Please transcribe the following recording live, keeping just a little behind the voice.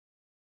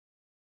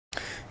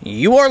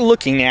You are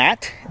looking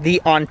at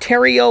the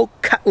Ontario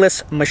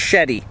Cutlass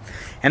Machete,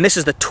 and this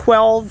is the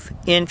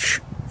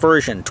 12-inch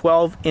version,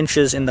 12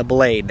 inches in the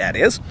blade, that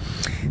is.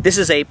 This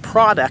is a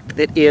product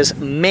that is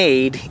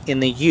made in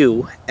the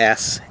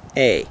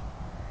USA,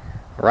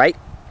 right?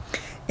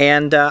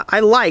 And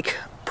I like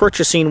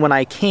purchasing, when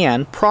I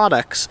can,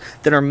 products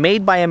that are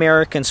made by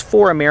Americans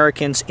for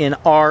Americans in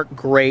our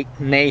great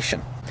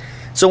nation.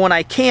 So when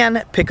I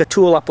can pick a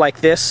tool up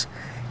like this,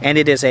 and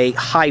it is a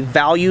high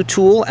value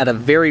tool at a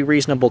very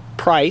reasonable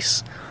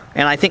price,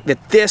 and I think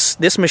that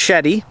this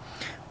machete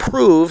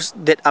proves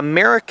that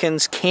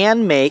Americans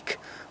can make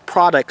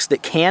products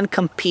that can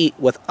compete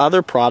with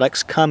other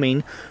products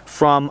coming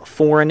from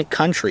foreign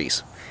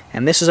countries.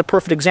 And this is a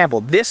perfect example.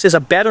 This is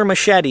a better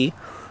machete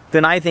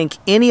than I think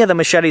any of the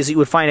machetes that you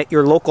would find at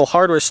your local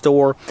hardware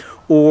store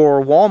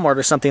or Walmart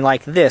or something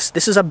like this.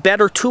 This is a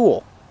better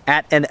tool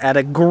at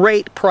a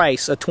great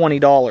price of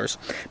 $20.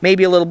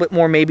 Maybe a little bit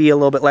more, maybe a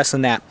little bit less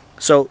than that.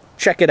 So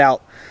check it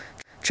out.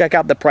 Check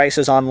out the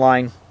prices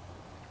online.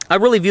 I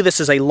really view this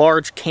as a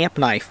large camp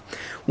knife.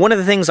 One of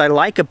the things I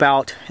like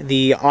about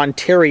the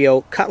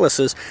Ontario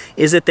cutlasses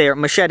is that they're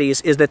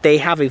machetes, is that they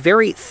have a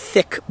very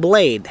thick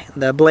blade.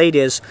 The blade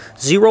is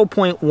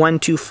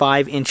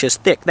 0.125 inches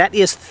thick. That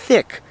is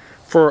thick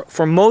for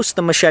most of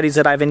the machetes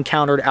that I've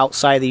encountered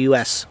outside the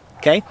US.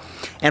 Okay?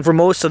 And for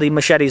most of the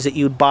machetes that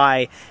you'd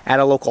buy at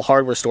a local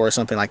hardware store or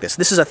something like this.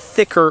 This is a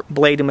thicker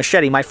bladed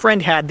machete. My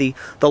friend had the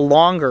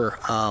longer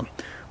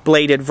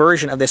bladed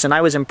version of this, and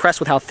I was impressed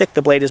with how thick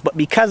the blade is, but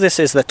because this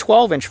is the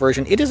 12-inch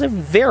version, it is a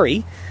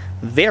very,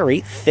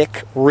 very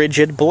thick,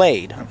 rigid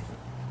blade.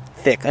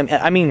 Thick,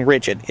 I mean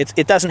rigid.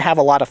 It doesn't have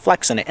a lot of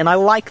flex in it, and I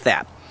like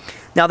that.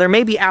 Now, there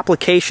may be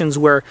applications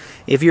where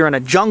if you're in a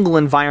jungle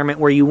environment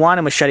where you want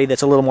a machete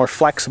that's a little more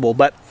flexible,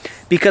 but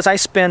because I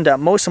spend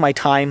most of my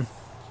time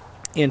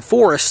in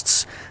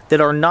forests that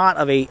are not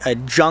of a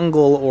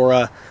jungle or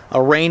a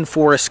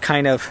rainforest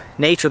kind of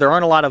nature, there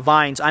aren't a lot of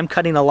vines, I'm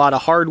cutting a lot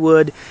of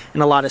hardwood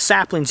and a lot of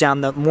saplings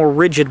down, the more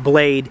rigid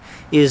blade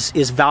is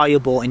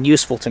valuable and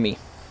useful to me.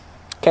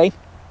 Okay?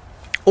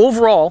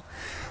 Overall,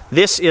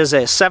 this is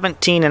a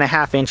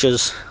 17.5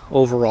 inches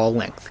overall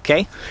length,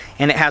 okay?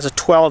 And it has a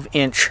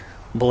 12-inch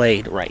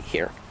blade right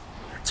here.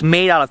 It's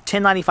made out of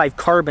 1095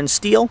 carbon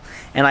steel,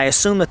 and I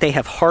assume that they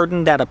have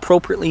hardened that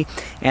appropriately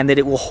and that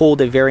it will hold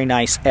a very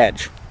nice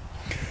edge.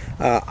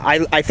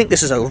 I think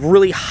this is a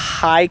really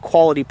high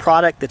quality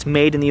product that's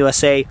made in the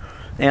USA,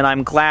 and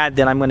I'm glad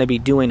that I'm going to be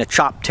doing a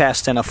chop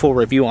test and a full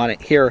review on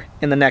it here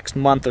in the next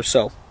month or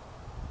so.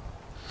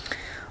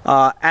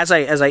 As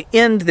I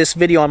end this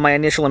video on my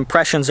initial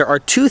impressions, there are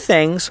two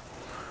things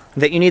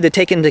that you need to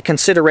take into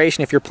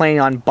consideration if you're planning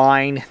on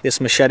buying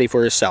this machete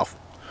for yourself.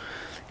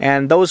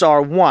 And those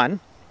are, one,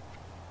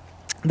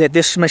 that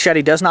this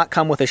machete does not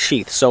come with a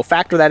sheath. So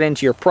factor that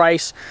into your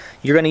price.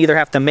 You're going to either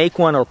have to make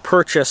one or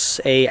purchase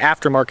a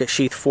aftermarket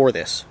sheath for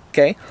this.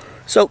 Okay?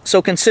 So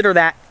consider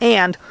that.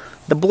 And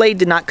the blade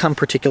did not come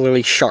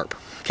particularly sharp.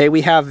 Okay,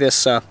 we have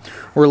this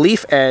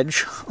relief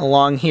edge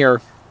along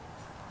here,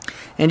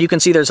 and you can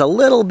see there's a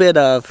little bit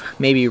of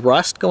maybe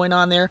rust going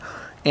on there,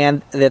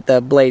 and that the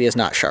blade is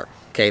not sharp.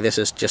 Okay, this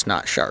is just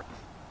not sharp.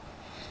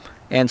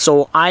 And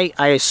so I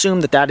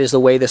assume that is the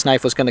way this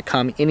knife was going to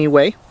come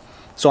anyway.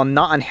 So I'm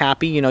not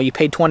unhappy. You know, you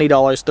paid $20,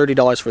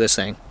 $30 for this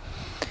thing.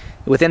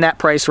 Within that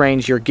price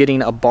range, you're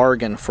getting a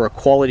bargain for a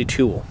quality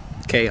tool.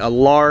 Okay, a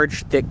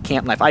large, thick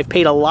camp knife. I've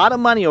paid a lot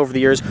of money over the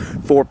years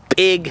for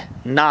big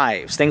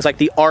knives. Things like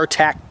the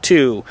RTAC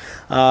 2,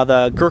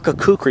 the Gurkha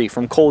Kukri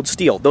from Cold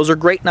Steel. Those are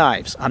great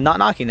knives. I'm not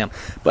knocking them.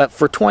 But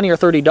for $20 or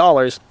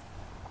 $30,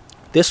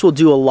 this will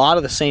do a lot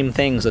of the same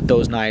things that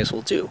those knives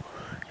will do.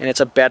 And it's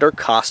a better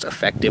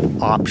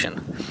cost-effective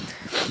option.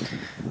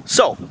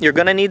 So, you're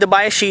going to need to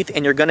buy a sheath,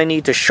 and you're going to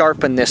need to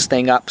sharpen this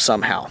thing up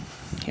somehow.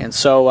 And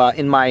so,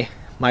 in my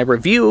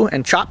review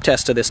and chop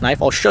test of this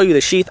knife, I'll show you the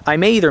sheath. I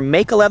may either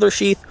make a leather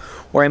sheath,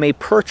 or I may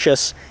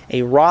purchase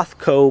a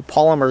Rothco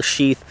polymer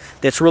sheath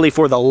that's really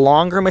for the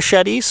longer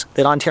machetes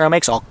that Ontario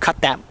makes. I'll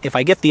cut that. If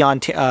I get the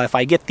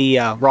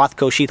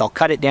Rothco sheath, I'll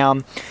cut it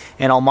down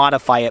and I'll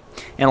modify it,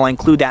 and I'll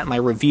include that in my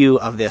review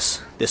of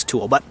this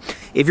tool. But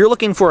if you're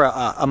looking for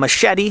a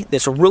machete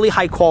that's really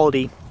high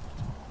quality,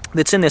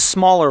 that's in this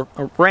smaller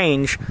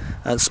range,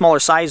 smaller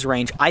size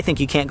range, I think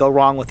you can't go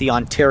wrong with the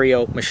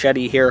Ontario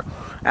machete here,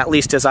 at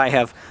least as I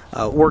have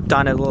worked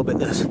on it a little bit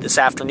this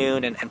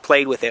afternoon and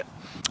played with it.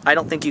 I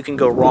don't think you can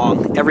go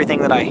wrong.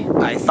 Everything that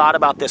I thought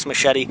about this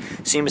machete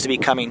seems to be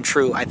coming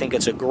true. I think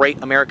it's a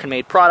great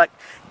American-made product.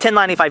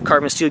 1095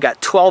 carbon steel,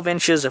 got 12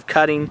 inches of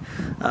cutting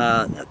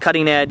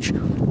edge,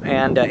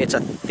 and it's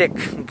a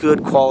thick,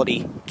 good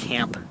quality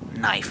camp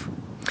knife.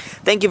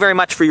 Thank you very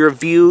much for your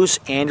views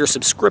and your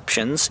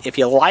subscriptions. If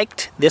you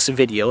liked this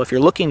video, if you're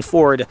looking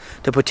forward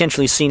to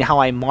potentially seeing how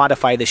I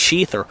modify the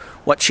sheath or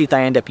what sheath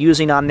I end up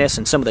using on this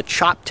and some of the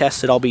chop tests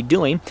that I'll be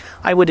doing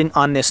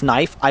on this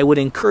knife, I would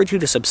encourage you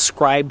to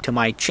subscribe to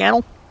my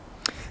channel.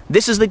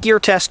 This is the Gear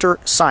Tester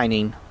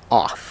signing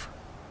off.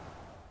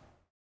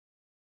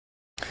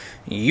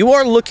 You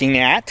are looking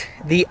at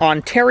the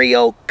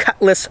Ontario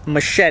Cutlass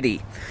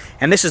Machete,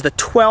 and this is the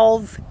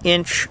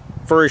 12-inch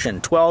version,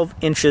 12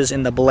 inches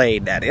in the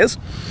blade, that is.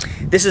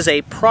 This is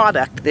a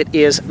product that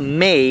is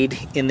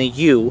made in the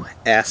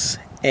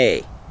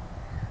USA,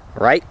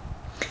 right?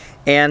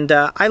 And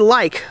I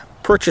like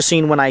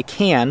purchasing, when I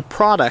can,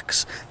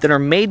 products that are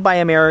made by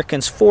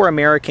Americans for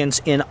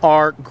Americans in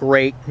our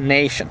great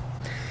nation.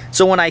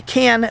 So when I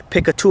can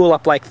pick a tool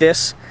up like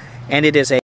this, and it is a